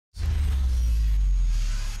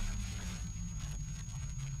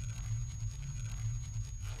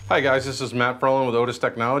Hi guys, this is Matt Perlin with Otis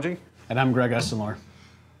Technology. And I'm Greg Essenor.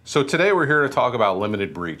 So today we're here to talk about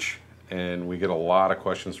limited breech. And we get a lot of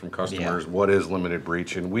questions from customers, what is limited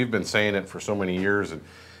breech? And we've been saying it for so many years, and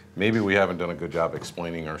maybe we haven't done a good job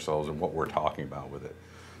explaining ourselves and what we're talking about with it.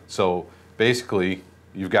 So basically,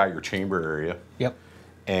 you've got your chamber area. Yep.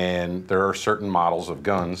 And there are certain models of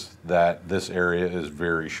guns that this area is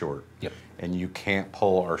very short. Yep. And you can't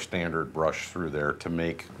pull our standard brush through there to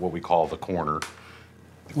make what we call the corner.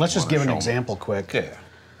 Let's just give an example quick. Yeah.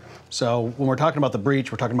 So when we're talking about the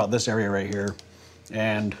breech, we're talking about this area right here.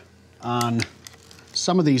 And on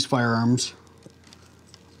some of these firearms,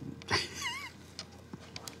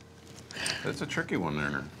 That's a tricky one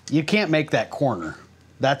there. you can't make that corner.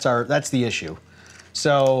 That's the issue.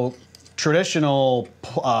 So traditional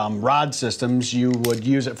rod systems, you would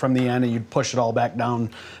use it from the end and you'd push it all back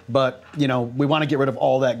down. But you know, we want to get rid of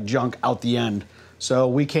all that junk out the end. So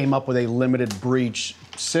we came up with a limited breech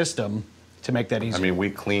system to make that easier. I mean,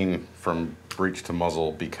 we clean from breech to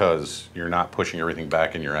muzzle because you're not pushing everything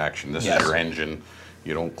back in your action. This is your engine.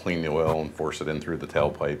 You don't clean the oil and force it in through the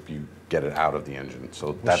tailpipe. You get it out of the engine.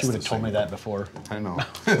 So that's you would have told me that before. I know.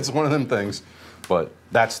 It's one of them things, but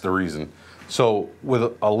that's the reason. So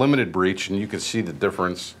with a limited breech, and you can see the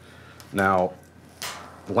difference. Now,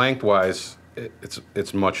 lengthwise,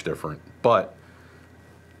 it's much different, but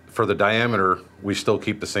for the diameter, we still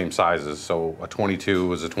keep the same sizes. So a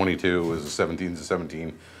 22 is a 22, is a 17 is a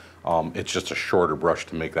 17. It's just a shorter brush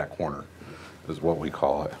to make that corner, is what we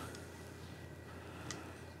call it.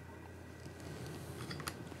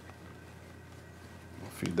 I'll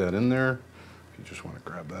feed that in there. If you just want to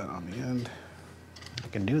grab that on the end. I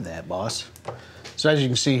can do that, boss. So as you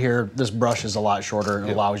can see here, this brush is a lot shorter and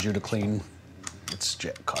allows you to clean. It's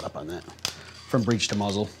caught up on that. From breech to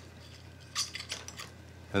muzzle.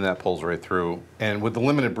 And that pulls right through. And with the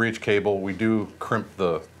limited breech cable, we do crimp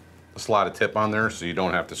the slotted tip on there so you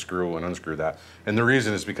don't have to screw and unscrew that. And the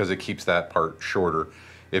reason is because it keeps that part shorter.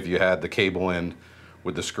 If you had the cable end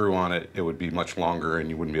with the screw on it, it would be much longer and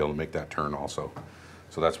you wouldn't be able to make that turn also.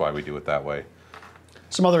 So that's why we do it that way.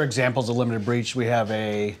 Some other examples of limited breech, we have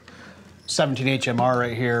a 17 HMR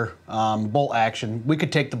right here, bolt action. We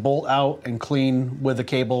could take the bolt out and clean with a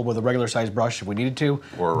cable with a regular size brush if we needed to.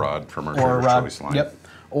 Or a rod from our Trader's Choice line. Yep.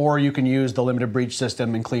 Or you can use the limited breech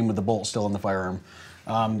system and clean with the bolt still in the firearm.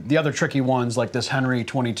 The other tricky ones like this Henry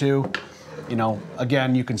 22, you know,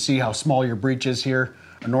 again, you can see how small your breech is here.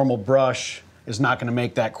 A normal brush is not gonna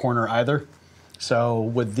make that corner either. So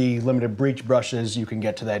with the limited breech brushes, you can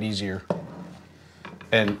get to that easier.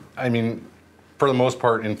 And I mean, for the most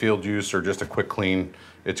part, in-field use or just a quick clean,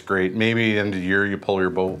 it's great. Maybe end of the year you pull your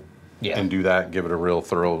bolt and do that, give it a real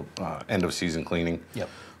thorough end of season cleaning. Yep.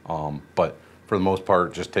 But for the most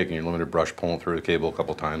part, just taking your limited brush, pulling through the cable a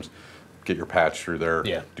couple times, get your patch through there,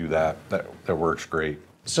 do that. That works great.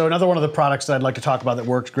 So another one of the products that I'd like to talk about that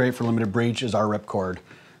works great for limited breech is our ripcord.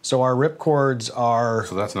 So our ripcords are...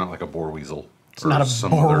 So that's not like a boar weasel. It's not a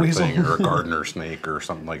some boar other weasel. thing, or a gardener snake or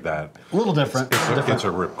something like that. A little different. It's a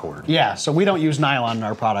ripcord. Yeah, so we don't use nylon in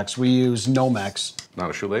our products. We use Nomex. Not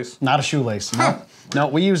a shoelace? Not a shoelace, no. No,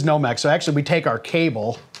 we use Nomex. So actually we take our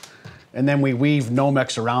cable and then we weave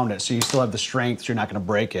Nomex around it so you still have the strength, so you're not gonna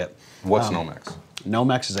break it. What's Nomex?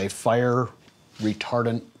 Nomex is a fire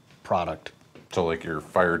retardant product. So like your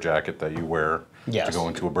fire jacket that you wear to go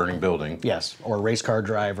into a burning building. Yes, or race car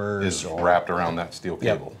drivers. Is wrapped around that steel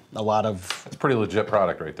cable. A lot of... It's a pretty legit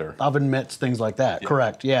product right there. Oven mitts, things like that,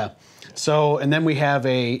 correct, yeah. So, and then we have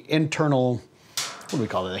a internal, what do we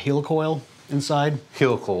call it, a helicoil inside?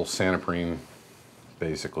 Helical Santoprene,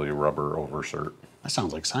 basically rubber oversert. That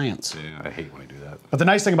sounds like science. Yeah, I hate when I do that. But the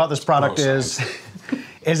nice thing about this product is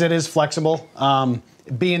it is flexible.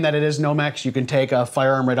 Being that it is Nomex, you can take a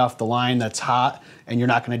firearm right off the line that's hot and you're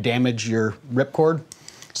not gonna damage your ripcord.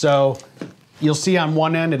 So you'll see on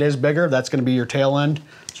one end it is bigger, that's gonna be your tail end.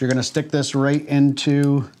 So you're gonna stick this right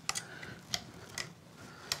into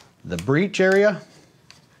the breech area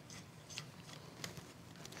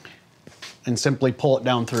and simply pull it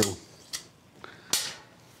down through.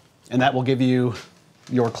 And that will give you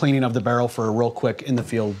your cleaning of the barrel for a real quick in the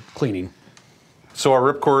field cleaning. So our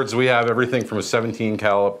ripcords, we have everything from a 17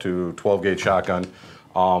 cal up to 12 gauge shotgun.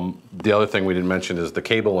 The other thing we didn't mention is the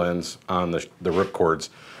cable ends on the ripcords.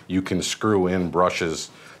 You can screw in brushes.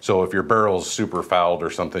 So if your barrel's super fouled or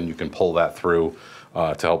something, you can pull that through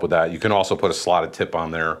to help with that. You can also put a slotted tip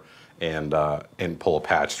on there and pull a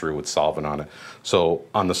patch through with solvent on it. So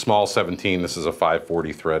on the small 17, this is a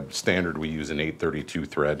 540 thread. Standard, we use an 832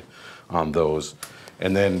 thread on those.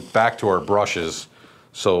 And then back to our brushes.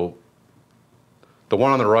 So The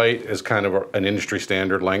one on the right is kind of an industry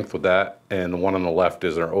standard length with that, and the one on the left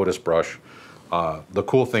is our Otis brush. The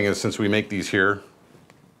cool thing is, since we make these here,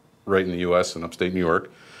 right in the US and upstate New York,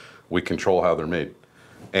 we control how they're made.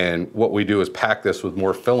 And what we do is pack this with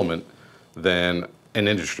more filament than an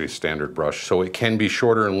industry standard brush. So it can be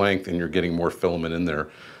shorter in length and you're getting more filament in there.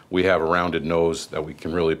 We have a rounded nose that we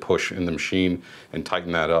can really push in the machine and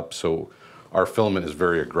tighten that up. So our filament is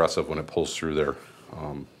very aggressive when it pulls through there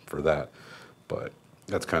for that. But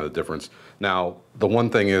that's kind of the difference. Now, the one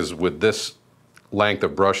thing is with this length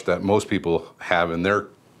of brush that most people have in their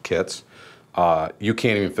kits, you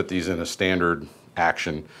can't even fit these in a standard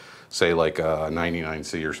action, say like a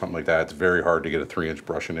 99C or something like that. It's very hard to get a 3-inch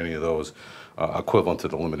brush in any of those, equivalent to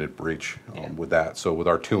the limited breech with that. So with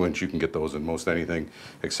our 2-inch, you can get those in most anything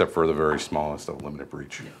except for the very smallest of limited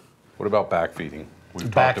breech. What about backfeeding?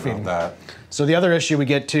 We've talked about that. So the other issue we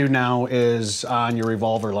get to now is on your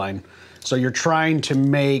revolver line. So you're trying to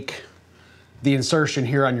make the insertion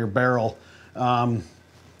here on your barrel.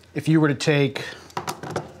 If you were to take...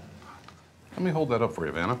 Let me hold that up for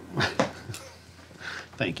you, Vanna.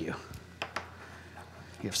 Thank you.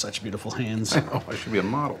 You have such beautiful hands. Oh, I should be a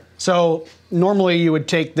model. So normally you would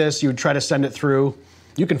take this, you would try to send it through.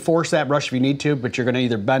 You can force that brush if you need to, but you're gonna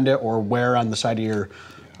either bend it or wear on the side of your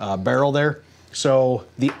barrel there. So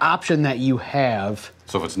the option that you have...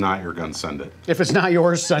 So if it's not your gun, send it. If it's not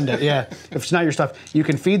yours, send it, yeah. If it's not your stuff, you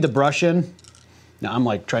can feed the brush in. Now I'm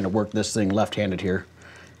like trying to work this thing left-handed here.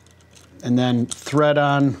 And then thread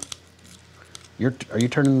on... Are you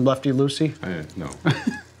turning lefty-loosey? No.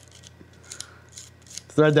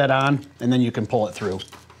 Thread that on, and then you can pull it through.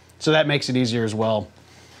 So that makes it easier as well.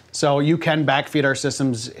 So you can backfeed our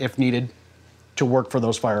systems if needed to work for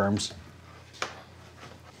those firearms.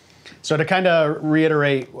 So to kind of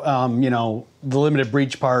reiterate, you know, the limited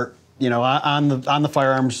breech part, you know, on the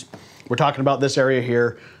firearms, we're talking about this area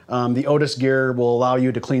here. The Otis gear will allow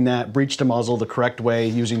you to clean that breech to muzzle the correct way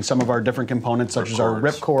using some of our different components, such as our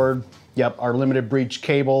ripcord, our limited breech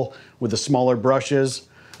cable with the smaller brushes.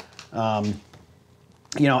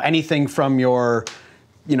 You know, anything from your,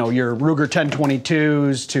 you know, your Ruger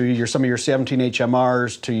 1022s to some of your 17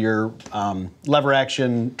 HMRs to your lever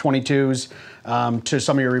action 22s to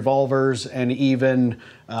some of your revolvers and even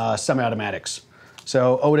semi-automatics.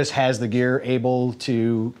 So Otis has the gear able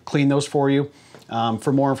to clean those for you.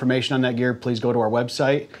 For more information on that gear, please go to our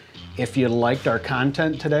website. If you liked our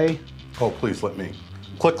content today, please let me.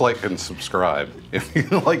 Click like and subscribe if you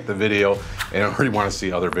like the video and already want to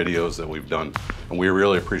see other videos that we've done. And we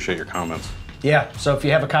really appreciate your comments. Yeah, so if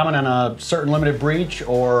you have a comment on a certain limited breech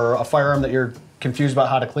or a firearm that you're confused about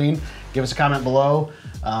how to clean, give us a comment below.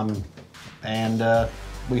 And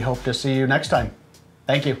we hope to see you next time.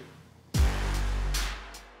 Thank you.